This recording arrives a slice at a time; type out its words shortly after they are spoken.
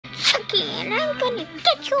monkey and I'm gonna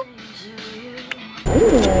get you.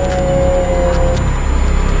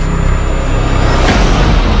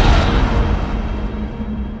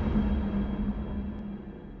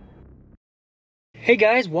 Hey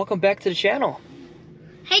guys, welcome back to the channel.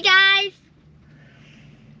 Hey guys.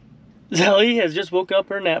 Zelly has just woke up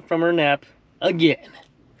from her nap again.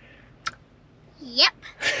 Yep.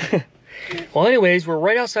 Well, anyways, we're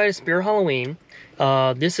right outside of Spirit Halloween.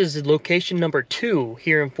 This is location number 2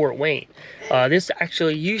 here in Fort Wayne. This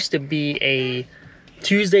actually used to be a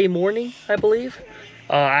Tuesday morning, I believe.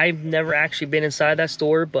 I've never actually been inside that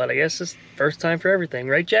store, but I guess it's first time for everything,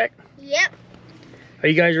 right, Jack? Yep. Are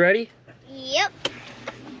you guys ready? Yep.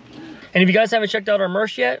 And if you guys haven't checked out our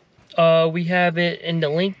merch yet, we have it in the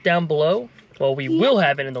link down below. Well, we will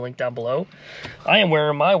have it in the link down below. I am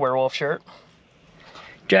wearing my werewolf shirt.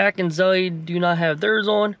 Jack and Zoe do not have theirs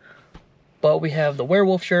on, but we have the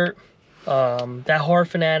werewolf shirt, that horror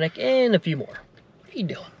fanatic, and a few more. What are you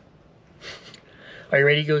doing? Are you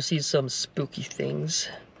ready to go see some spooky things?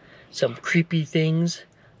 Some creepy things?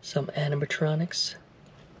 Some animatronics?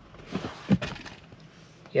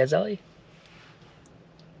 Yeah, Zoe?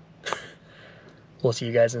 We'll see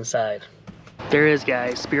you guys inside. There it is,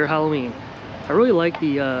 guys. Spirit Halloween. I really like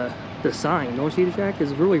the sign. Don't you see, Jack?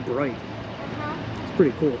 It's really bright. It's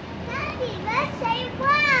pretty cool. Daddy, let's say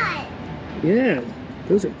what? Yeah,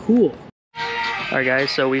 those are cool. Alright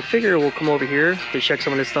guys, so we figure we'll come over here to check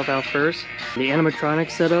some of this stuff out first. The animatronic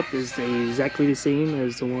setup is exactly the same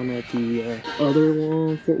as the one at the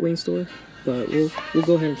other Fort Wayne store. But we'll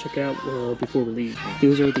go ahead and check out before we leave.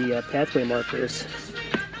 These are the pathway markers.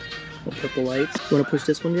 Purple lights. Want to push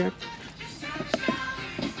this one, Jack?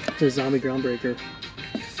 It's a zombie groundbreaker.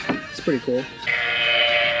 It's pretty cool.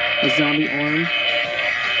 A zombie arm.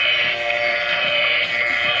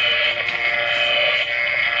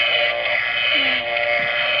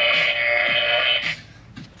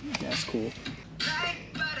 That's cool. I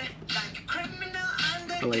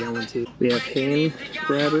like that one too. We have hand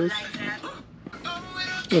grabbers. Oh,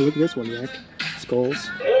 look at this one, Jack. Skulls.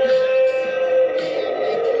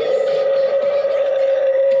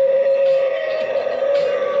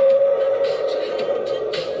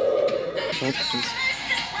 Pumpkins.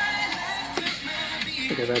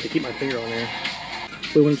 I guess I have to keep my finger on there.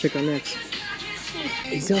 What do we want to check out next?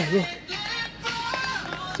 Hey, Zoe, look.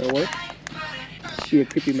 Does that work? Be a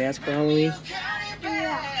creepy mask for Halloween?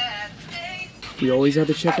 Yeah. You always have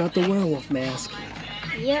to check out the werewolf mask.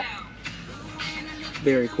 Yep.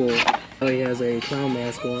 Very cool. Oh, he has a clown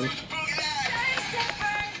mask on.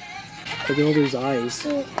 Look at all those eyes.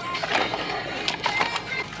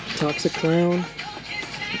 Toxic clown.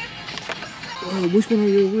 Oh, which one are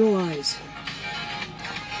your real eyes?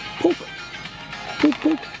 Poke! Poke,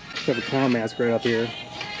 poke! We have a clown mask right up here.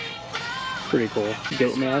 Pretty cool.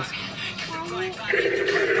 Goat mask.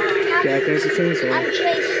 Jack has a chainsaw. I'm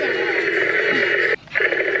chasing.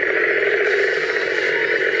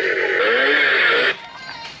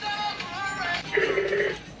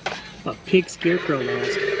 A pig scarecrow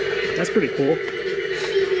mask. That's pretty cool.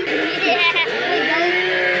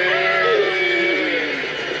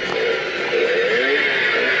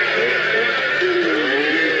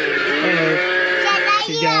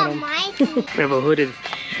 We have a hooded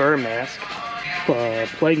fur mask,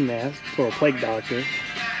 plague mask, or a plague doctor.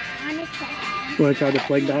 You want to try the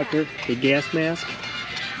plague doctor? The gas mask.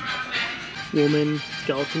 Woman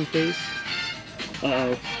skeleton face.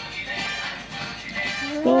 Uh-oh.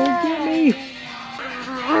 Oh, get me!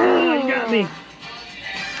 Oh, you got me!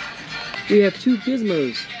 We have 2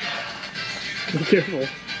 gizmos. Be careful.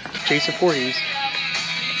 Jason Voorhees.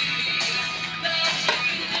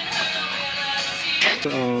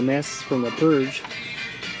 Masks from the Purge.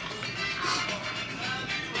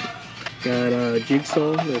 Got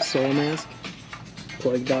Jigsaw, the Saw mask.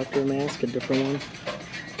 Plague Doctor mask, a different one.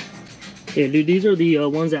 Yeah, dude, these are the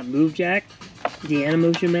ones that move, Jack. The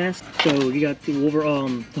Animotion mask. So you got the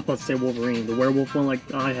I'm about to say Wolverine, the werewolf one like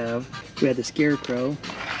I have. We have the Scarecrow.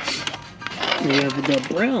 We have the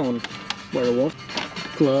brown werewolf.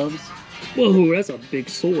 Gloves. Whoa, that's a big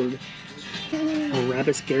sword. A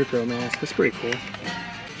rabbit scarecrow mask. That's pretty cool.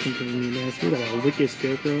 We got a wicked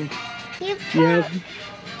scarecrow. You have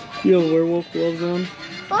werewolf gloves on.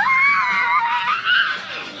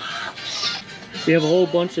 We have a whole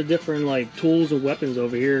bunch of different like tools and weapons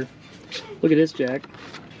over here. Look at this, Jack.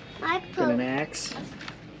 Got an axe.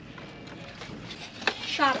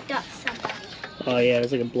 Chopped up somebody. Oh yeah,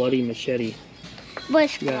 it's like a bloody machete.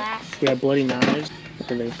 Bush glass. We got bloody knives.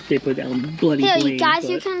 And they put down bloody blades. Here, you guys,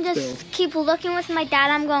 you can just keep looking with my dad.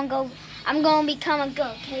 I'm gonna become a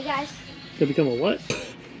goat. Okay, guys? You'll become a what?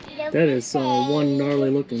 That is one gnarly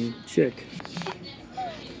looking chick.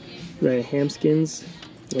 The hamskins,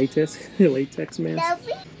 latex mask.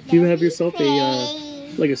 You have yourself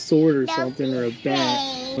a like a sword or something, or a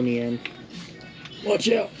bat on the end. Watch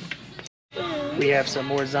out! We have some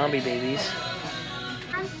more zombie babies.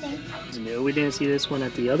 No, we didn't see this one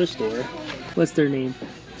at the other store. What's their name?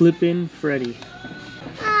 Flippin' Freddy.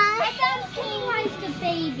 I thought Pennywise the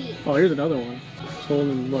baby. Oh, here's another one. It's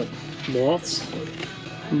holding, look, moths.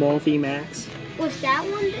 Mothy Max. Was that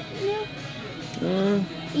one new?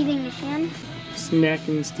 Eating the hand?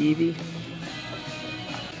 Snacking Stevie.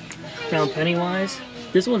 Found Pennywise.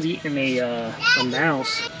 This one's eating a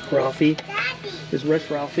mouse. Ralphie. This Rex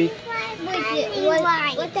Ralphie.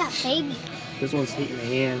 What's that baby? This one's eating a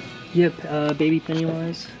hand. Yep, baby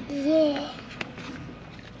Pennywise. Yeah.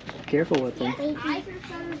 Careful with them. Eyes in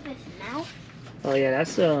front of his mouth? Oh yeah,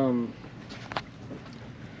 that's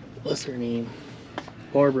what's her name?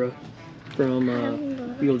 Barbara from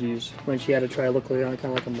Beetlejuice, when she had to try to look like kind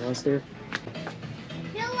of like a monster.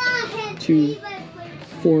 Two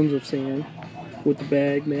forms of Sam, with the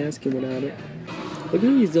bag, mask, and without it. Look at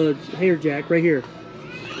these hair jack right here.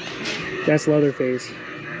 That's Leatherface.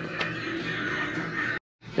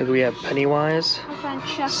 And we have Pennywise,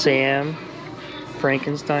 Sam,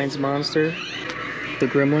 Frankenstein's monster, the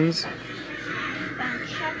Gremlins.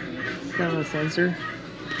 Sensor.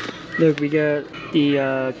 Look, we got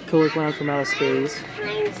the Killer Clowns from Outer Space,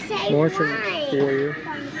 Martian Warrior,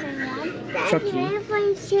 Chucky.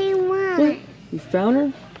 What? You found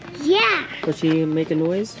her? Yeah. Was she making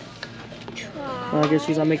noise? I guess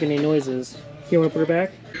she's not making any noises. You want to put her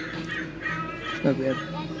back? Look, we have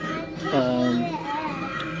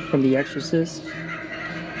from The Exorcist.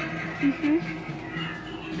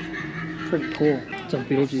 Pretty cool. Some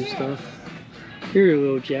Beetlejuice stuff. Here you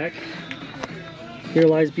go, Jack. Here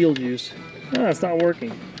lies Beetlejuice. Ah, it's not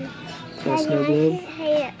working. Got a snow globe.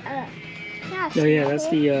 Oh yeah,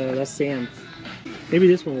 that's Sam. Maybe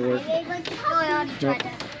this one will work. Nope.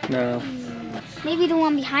 No. Maybe the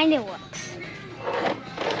one behind it works.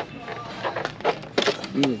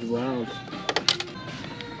 Ooh, it's loud.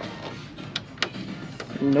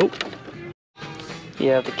 Nope. You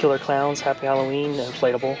have the Killer Clowns, Happy Halloween,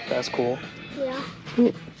 inflatable. That's cool. Yeah.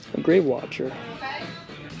 Ooh, a Grave Watcher.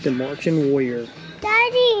 The Martian Warrior.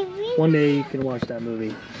 Daddy, One day you can watch that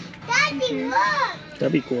movie. Daddy, look!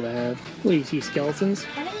 That'd be cool to have. What, you see skeletons?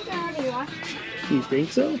 I think I already watched it. You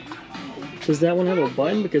think so? Does that one have a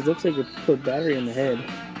button? Because it looks like you put battery in the head.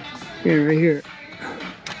 Here, right here.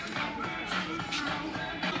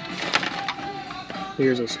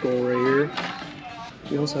 Here's a skull right here.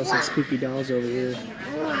 We also have some spooky dolls over here.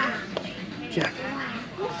 Jack.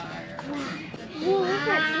 Whoa, look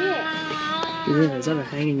at this. Yeah, is that a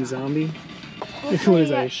hanging zombie? Hopefully What is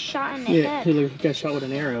he got that? shot in the Yeah, head. he got shot with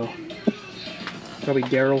an arrow. Probably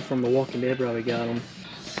Daryl from The Walking Dead probably got him.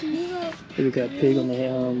 Here we got Pig on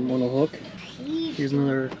a hook. Here's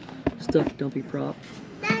another stuffed dumpy prop.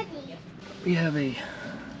 We have a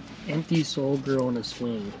empty soul girl on a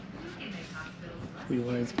swing. We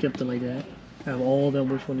want to keep it like that. Have all of them.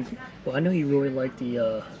 Which one? Well, I know you really like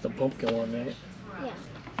the pumpkin one, right? Yeah.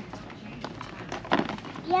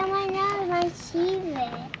 Yeah, why not? My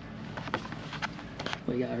favorite.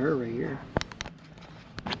 We got her right here.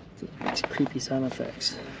 It's creepy sound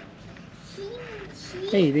effects.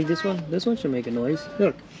 Hey, you think this one should make a noise?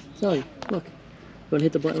 Look, Sally, look. You want to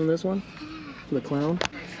hit the button on this one? For the clown?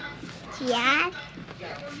 Yeah.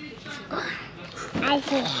 I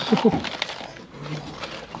see.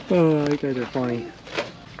 Oh, you guys are funny.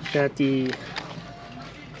 Got the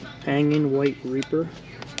hanging white reaper.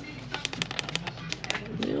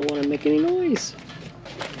 They don't want to make any noise.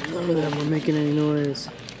 None of them are making any noise.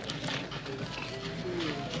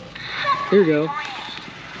 Here we go.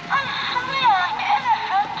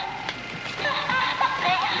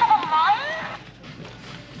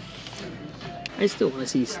 I still want to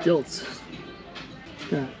see stilts.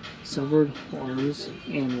 Got severed arms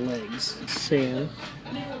and legs. Sam.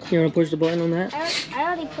 You want to push the button on that? I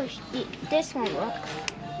already pushed it. This one works.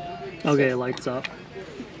 Okay, it lights up.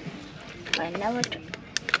 But I never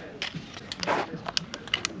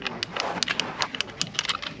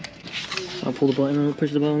I'll pull the button and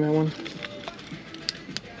push the button on that one.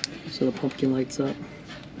 So the pumpkin lights up.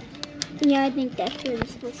 Yeah, I think that's what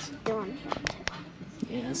it's supposed to do on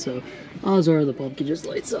here. Yeah, so odds are the pumpkin just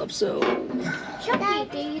lights up, so. Chucky,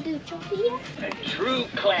 do you do Chucky yet? A true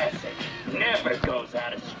classic never goes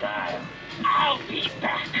out of style. I'll be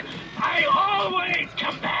back. I always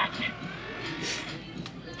come back.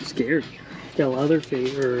 Scared. Got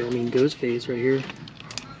Leatherface, or I mean Ghostface right here.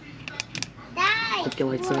 Pumpkin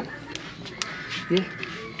lights up. Yeah.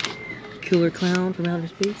 killer clown from outer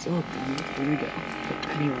space. Oh, here we go.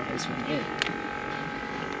 Pennywise from it.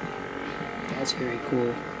 That's very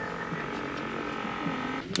cool.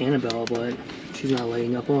 Annabelle, but she's not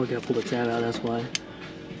lighting up. Oh, I gotta pull the tab out, that's why. I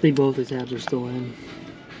think both the tabs are still in.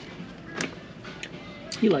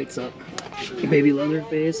 He lights up. Baby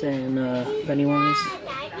Leatherface and Pennywise.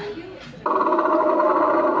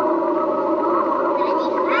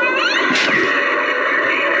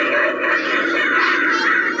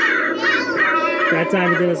 That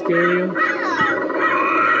time it didn't scare you?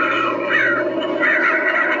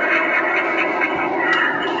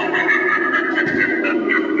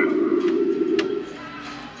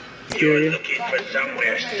 You're looking for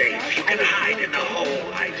somewhere safe you can hide in the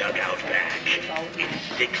hole I dug out back. It's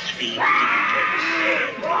 6 feet deep and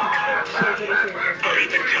sand will cover. I'll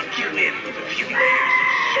even tuck you in with a few layers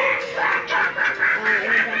of sand.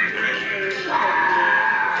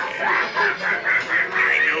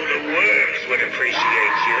 I know the worms would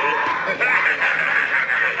appreciate you.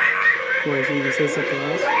 Wait, so you just say something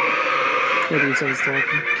else? Maybe he starts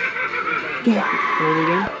talking. Yeah. There we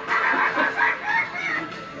go.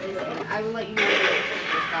 I will let you know if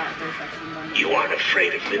there's something. You aren't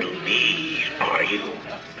afraid of little me, are you?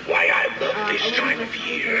 Why, I love this time of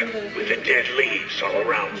year, with the dead leaves all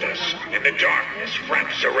around us, and the darkness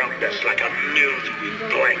wraps around us like a mildewy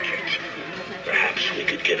blanket. Perhaps we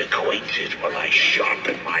could get acquainted while I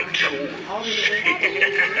sharpen my tools.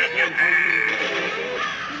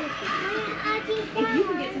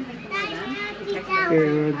 Here,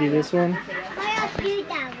 you wanna do this one?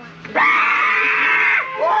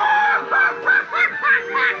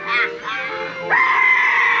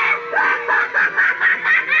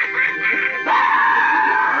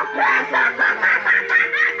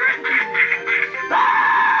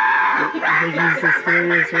 I think he's the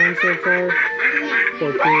scariest one so far. Or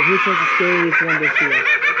which one's the scariest one this year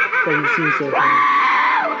that you've seen so far?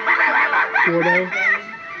 Gordo?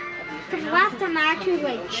 Because last time I actually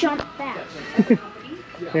like jumped back.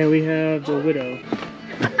 And we have the Widow.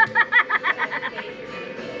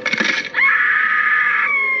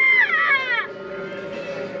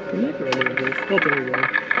 I'm not ready with this. Oh, there we go.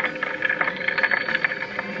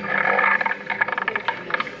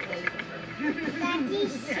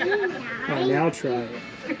 Alright, now try it.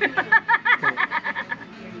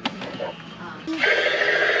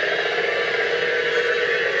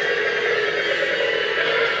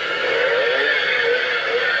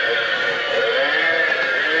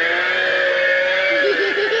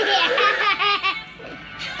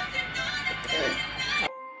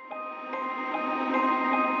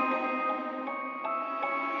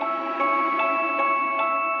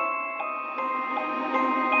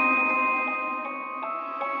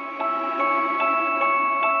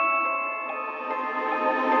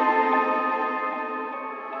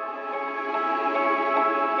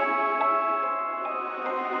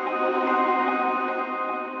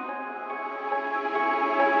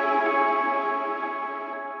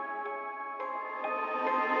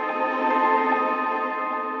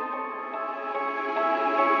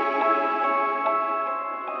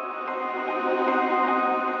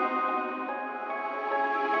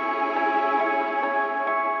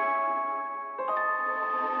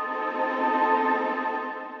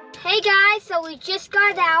 Hey guys, so we just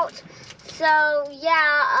got out. So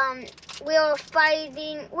yeah, we were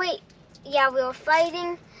fighting. Wait, yeah, we were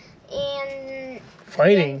fighting, and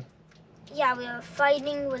Fighting? yeah, we were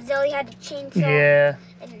fighting. With Zelly had a chainsaw. Yeah.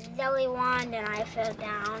 And Zelly won, and I fell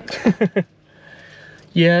down.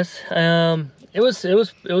 Yes. It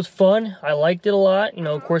was fun. I liked it a lot. You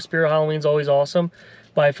know, of course, Spirit Halloween's always awesome,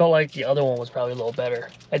 but I felt like the other one was probably a little better.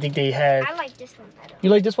 I think they had. I like this one better. You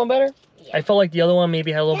like this one better? Yeah. I felt like the other one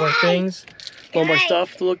maybe had a little more things, a little more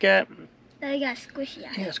stuff to look at. I got squishy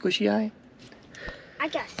eye. Yeah, squishy eye. I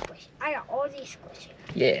got squishy. I got all these squishy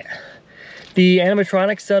eyes. Yeah. The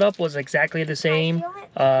animatronic setup was exactly the same.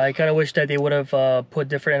 I kind of wish that they would have put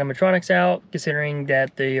different animatronics out, considering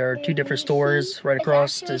that they are two different stores right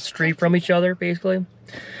across the street from each other, basically.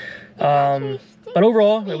 But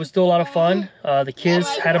overall, it was still a lot of fun. The kids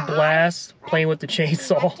had a blast playing with the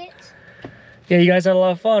chainsaw. Yeah, you guys had a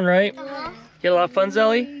lot of fun, right? You had a lot of fun,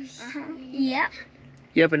 Zelly? Yeah.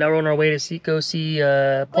 Yep, and now we're on our way to go see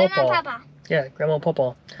Paw Grandma Paw. and Papa. Yeah, Grandma and Paw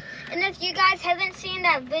Paw. And if you guys haven't seen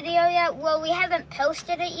that video yet, well, we haven't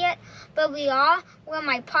posted it yet, but we are. Where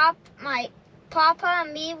my papa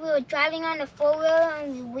and me, we were driving on the four-wheeler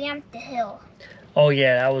and we ramped the hill. Oh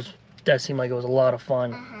yeah, that seemed like it was a lot of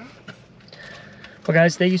fun. Well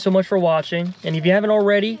guys, thank you so much for watching. And if you haven't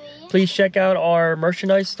already, please check out our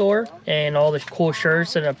merchandise store and all the cool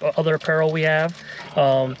shirts and other apparel we have.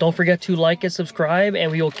 Don't forget to like and subscribe, and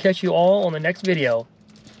we will catch you all on the next video.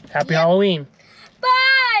 Happy Halloween.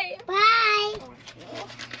 Bye. Bye.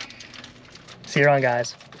 See you around,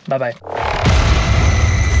 guys. Bye-bye.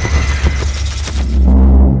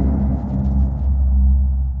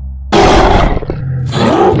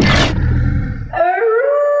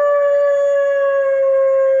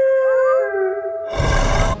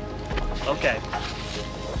 Okay.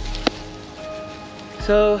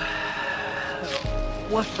 So,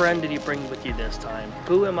 what friend did you bring with you this time?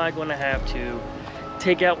 Who am I going to have to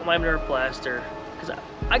take out with my Nerf blaster? Because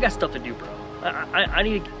I got stuff to do, bro. I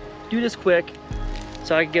need to do this quick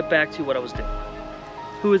so I can get back to what I was doing.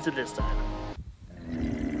 Who is it this time?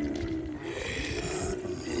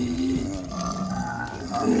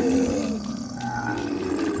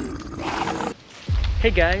 Hey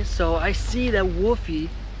guys, so I see that Wolfie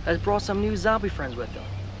has brought some new zombie friends with him.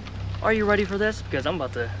 Are you ready for this? Because I'm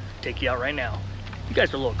about to take you out right now. You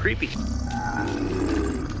guys are a little creepy.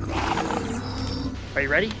 Are you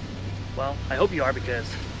ready? Well, I hope you are,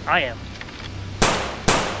 because I am.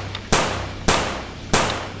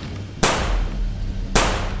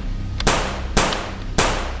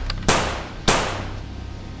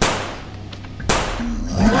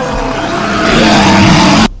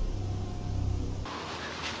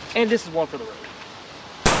 And this is one for the road.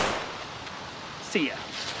 See ya.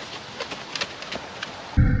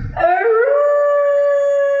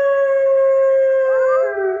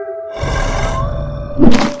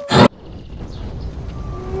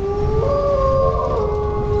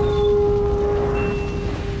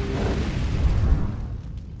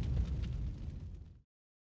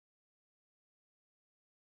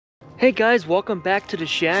 Hey guys, welcome back to the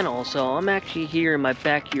channel. So I'm actually here in my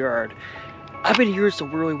backyard. I've been hearing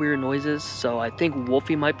some really weird noises, so I think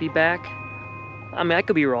Wolfie might be back. I mean, I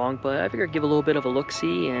could be wrong, but I figured I'd give a little bit of a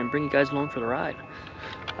look-see and bring you guys along for the ride.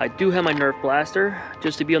 I do have my Nerf blaster,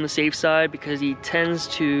 just to be on the safe side, because he tends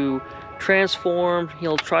to transform,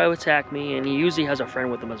 he'll try to attack me, and he usually has a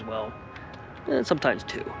friend with him as well. And sometimes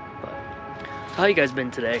two. But so how you guys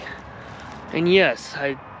been today? And yes,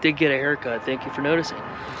 I did get a haircut, thank you for noticing.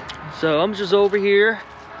 So I'm just over here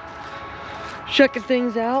checking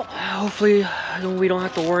things out. Hopefully we don't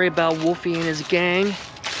have to worry about Wolfie and his gang.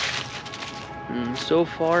 And so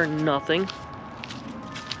far, nothing.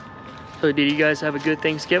 So did you guys have a good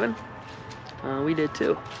Thanksgiving? We did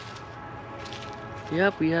too.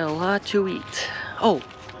 Yep, we had a lot to eat. Oh,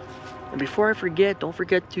 and before I forget, don't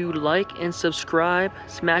forget to like and subscribe.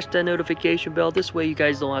 Smash that notification bell. This way you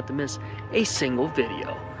guys don't have to miss a single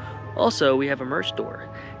video. Also, we have a merch store.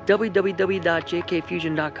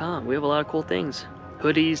 www.jkfusion.com. We have a lot of cool things.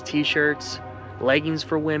 Hoodies, t-shirts, leggings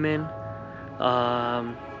for women.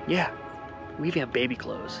 Yeah, we even have baby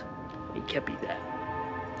clothes. You can't beat that.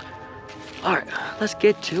 Alright, let's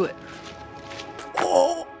get to it.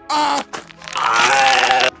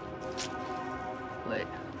 Wait.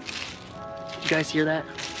 You guys hear that?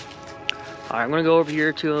 Alright, I'm gonna go over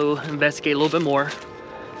here to investigate a little bit more.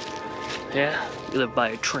 Yeah, we live by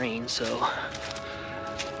a train, so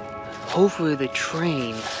hopefully the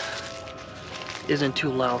train isn't too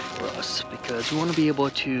loud for us, because we want to be able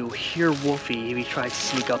to hear Wolfie if he tries to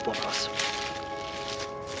sneak up on us.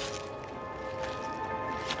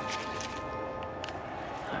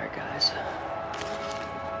 Alright guys.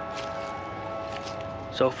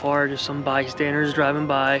 So far, just some bystanders driving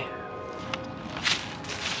by.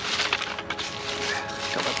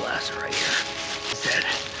 Got my blaster right here. He's dead.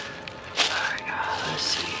 Alright, let's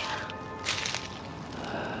see.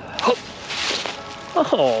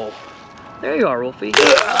 Oh, there you are, Wolfie.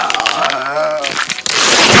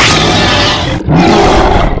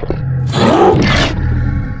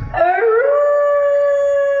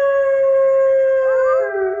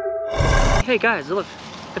 Hey guys, look,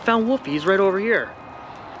 I found Wolfie. He's right over here.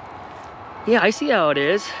 Yeah, I see how it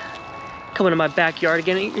is. Coming to my backyard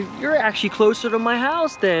again. You're actually closer to my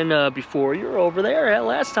house than before. You were over there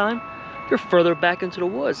last time. You're further back into the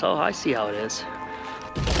woods. Oh, I see how it is.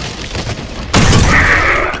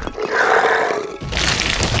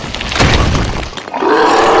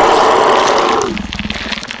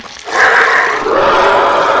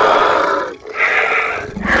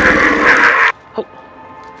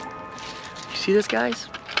 See this, guys?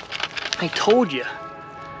 I told you.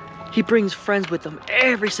 He brings friends with him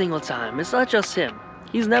every single time. It's not just him.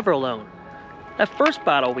 He's never alone. That first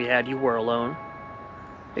battle we had, you were alone.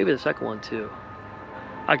 Maybe the second one too.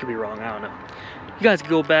 I could be wrong, I don't know. You guys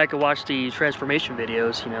can go back and watch the transformation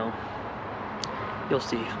videos, you know. You'll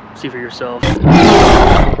see for yourself.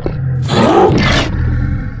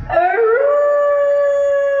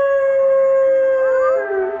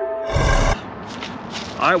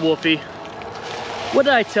 All right, Wolfie. What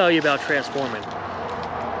did I tell you about transforming?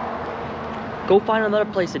 Go find another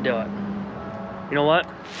place to do it. You know what?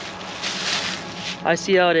 I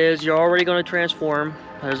see how it is. You're already going to transform.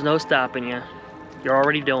 There's no stopping you. You're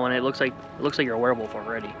already doing it. It looks like you're a werewolf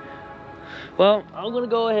already. Well, I'm going to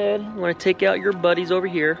go ahead. I'm going to take out your buddies over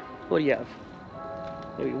here. What do you have?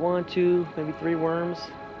 Maybe 1, 2, maybe 3 worms.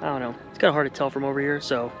 I don't know. It's kind of hard to tell from over here,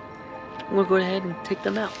 so I'm going to go ahead and take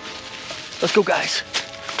them out. Let's go, guys.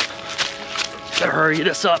 Better hurry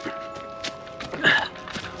this up.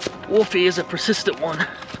 Wolfie is a persistent one.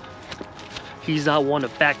 He's not one to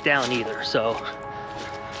back down either, so.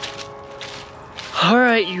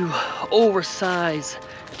 Alright, you oversized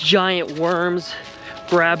giant worms,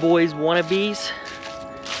 graboids, wannabes.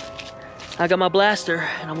 I got my blaster,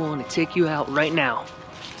 and I'm willing to take you out right now.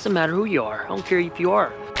 Doesn't matter who you are. I don't care if you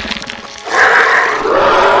are.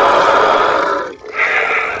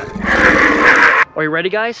 Are you ready,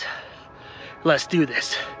 guys? Let's do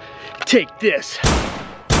this. Take this.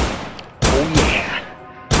 Oh yeah.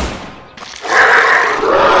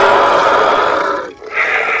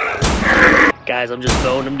 Guys, I'm just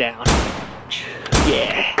throwing them down.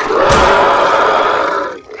 Yeah.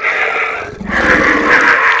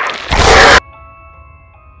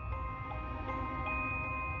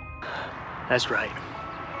 That's right.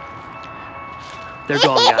 They're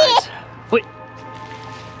gone, guys. Wait.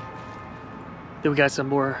 Then we got some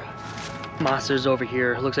more monsters over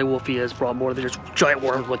here. Looks like Wolfie has brought more than just giant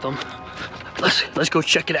worms with them. Let's go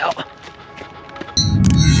check it out.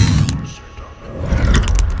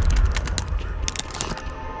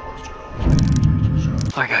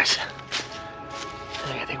 Alright, guys.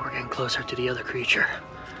 I think we're getting closer to the other creature.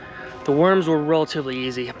 The worms were relatively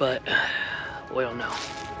easy, but we don't know.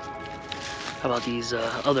 How about these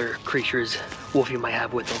other creatures Wolfie might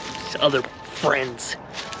have with him? His other friends.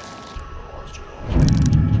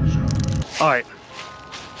 Alright.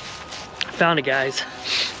 Found it, guys.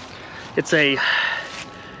 It's a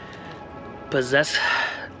possessed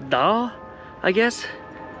doll, I guess.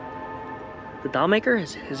 The doll maker?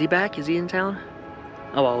 Is he back? Is he in town?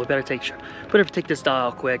 Oh well, we better take this doll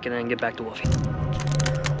out quick and then get back to Wolfie.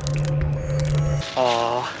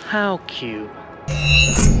 Aw, how cute.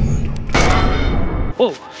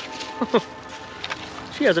 Whoa!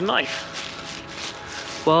 She has a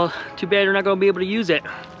knife. Well, too bad you're not gonna be able to use it.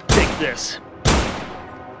 Take this.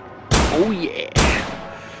 Oh yeah.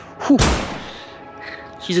 Whew.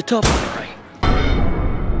 She's a tough one, alright.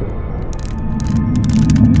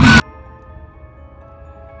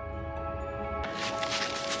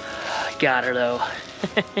 Got her though.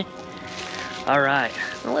 Alright,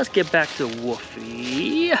 well, let's get back to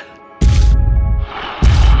Wolfie.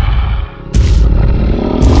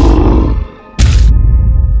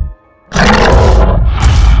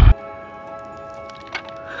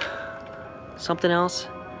 Something else?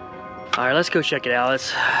 Alright, let's go check it out.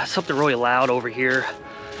 It's something really loud over here.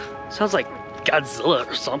 Sounds like Godzilla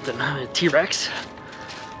or something. T-Rex?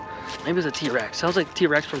 Maybe it's a T-Rex. Sounds like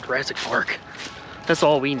T-Rex from Jurassic Park. That's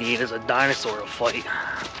all we need is a dinosaur to fight.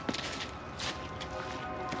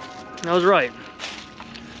 I was right.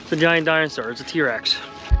 It's a giant dinosaur. It's a T-Rex.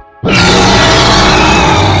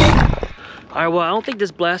 Alright, well, I don't think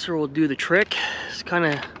this blaster will do the trick. It's kind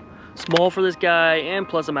of small for this guy, and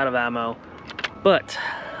plus I'm out of ammo. But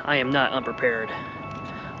I am not unprepared.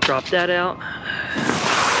 Drop that out.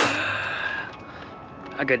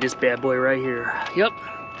 I got this bad boy right here. Yep.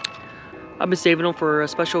 I've been saving them for a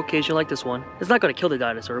special occasion like this one. It's not going to kill the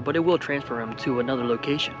dinosaur, but it will transfer him to another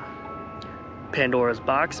location. Pandora's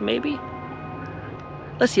box, maybe?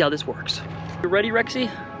 Let's see how this works. You ready, Rexy?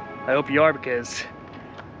 I hope you are, because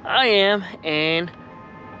I am, and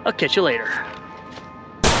I'll catch you later.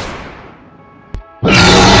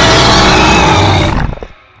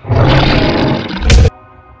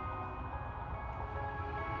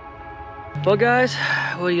 Well, guys,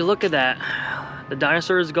 well, you look at that. The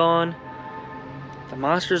dinosaur is gone. The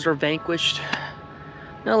monsters are vanquished.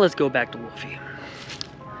 Now let's go back to Wolfie.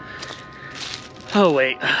 Oh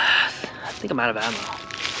wait, I think I'm out of ammo.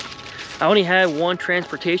 I only had one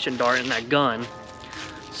transportation dart in that gun,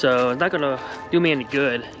 so it's not gonna do me any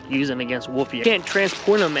good using it against Wolfie. I can't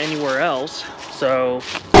transport him anywhere else, so.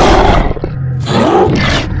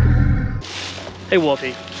 Hey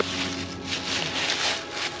Wolfie,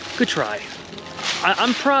 good try.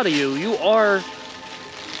 I'm proud of you. You are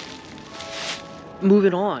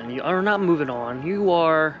moving on. You are not moving on. You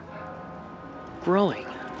are growing,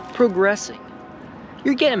 progressing.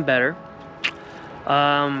 You're getting better.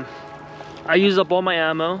 I used up all my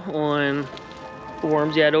ammo on the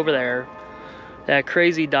worms you had over there. that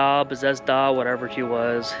crazy doll, possessed doll, whatever she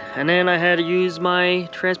was. And then I had to use my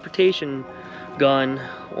transportation gun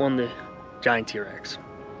on the giant T-Rex.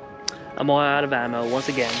 I'm all out of ammo once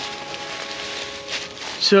again.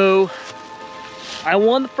 So I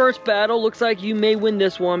won the first battle. Looks like you may win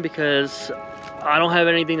this one because I don't have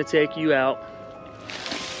anything to take you out.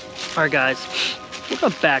 Alright guys, we're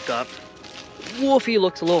gonna back up. Wolfie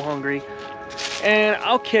looks a little hungry, and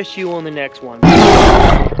I'll catch you on the next one.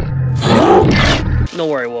 Don't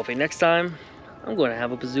worry, Wolfie, next time I'm gonna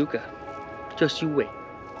have a bazooka. Just you wait.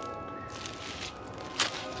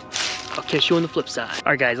 I'll catch you on the flip side.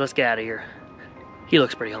 Alright guys, let's get out of here. He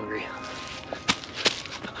looks pretty hungry.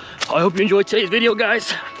 I hope you enjoyed today's video,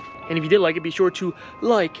 guys. And if you did like it, be sure to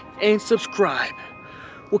like and subscribe.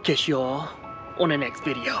 We'll catch you all on the next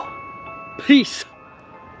video. Peace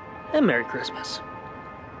and Merry Christmas.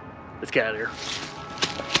 Let's get out of here.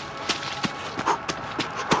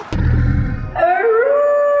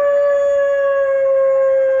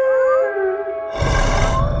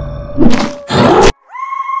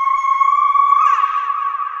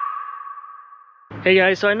 Hey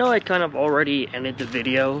guys, so I know I kind of already ended the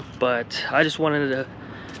video, but I just wanted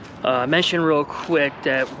to mention real quick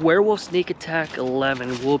that Werewolf Sneak Attack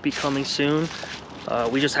 11 will be coming soon.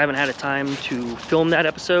 We just haven't had a time to film that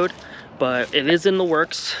episode, but it is in the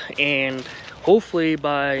works, and hopefully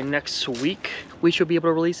by next week we should be able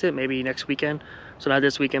to release it, maybe next weekend. So not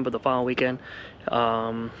this weekend, but the following weekend.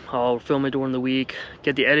 I'll film it during the week,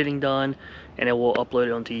 get the editing done, and then we'll upload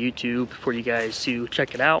it onto YouTube for you guys to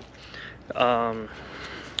check it out. I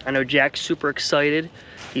know Jack's super excited.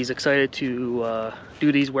 He's excited to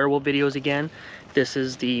do these werewolf videos again. This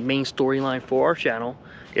is the main storyline for our channel.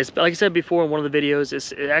 It's like I said before in one of the videos,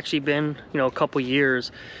 it's actually been, you know, a couple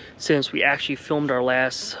years since we actually filmed our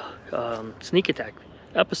last sneak attack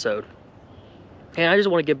episode. And I just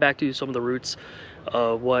want to get back to some of the roots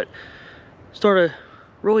of what started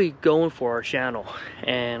really going for our channel,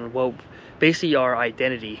 and what basically our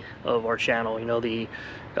identity of our channel, you know, the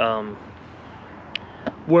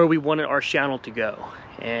where we wanted our channel to go.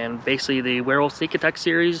 And basically the Werewolf Sneak Attack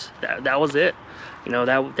series, that was it. You know,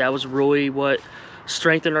 that was really what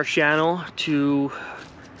strengthened our channel to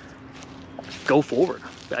go forward,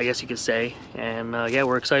 I guess you could say. And yeah,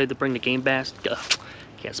 we're excited to bring the Game Master,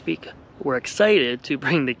 can't speak. We're excited to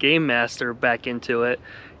bring the Game Master back into it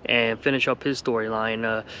and finish up his storyline.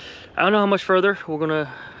 I don't know how much further we're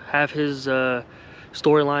gonna have his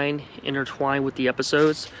storyline intertwined with the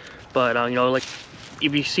episodes, but you know, like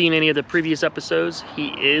if you've seen any of the previous episodes, he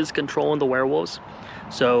is controlling the werewolves.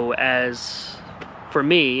 So as for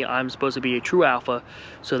me, I'm supposed to be a true alpha,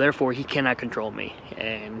 so therefore he cannot control me,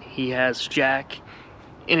 and he has Jack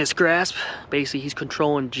in his grasp. Basically he's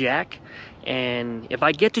controlling Jack, and if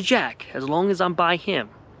I get to Jack, as long as I'm by him,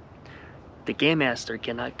 the Game Master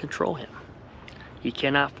cannot control him. He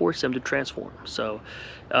cannot force him to transform. So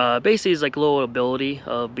basically it's like a little ability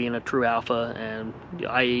of being a true alpha, and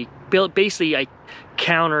I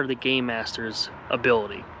counter the Game Master's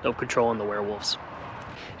ability of controlling the werewolves.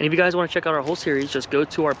 And if you guys want to check out our whole series, just go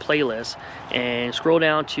to our playlist and scroll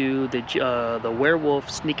down to the Werewolf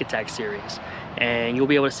Sneak Attack series, and you'll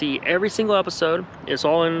be able to see every single episode. It's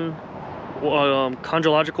all in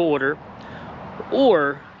chronological order,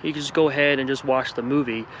 or you can just go ahead and just watch the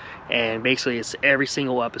movie, and basically it's every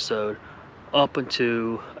single episode up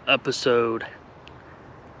until episode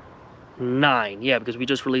 9. Yeah, because we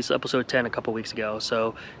just released episode 10 a couple weeks ago,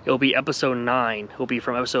 so it'll be episode 9. It'll be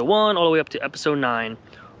from episode 1 all the way up to episode 9,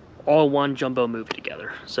 all one jumbo movie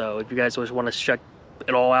together. So if you guys always want to check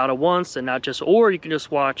it all out at once, and not just, or you can just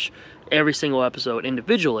watch every single episode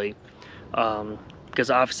individually, because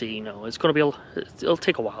obviously, you know, it's going to be it'll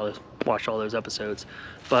take a while to watch all those episodes.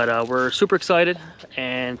 But we're super excited,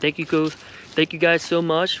 and thank you guys so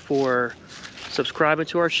much for subscribing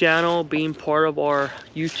to our channel, being part of our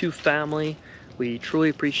YouTube family. We truly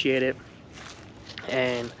appreciate it,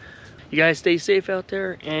 and you guys stay safe out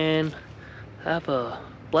there and have a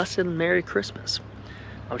blessed Merry Christmas.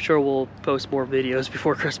 I'm sure we'll post more videos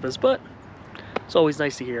before Christmas, but it's always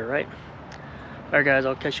nice to hear, right? Alright guys,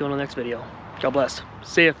 I'll catch you on the next video. God bless.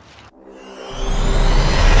 See ya.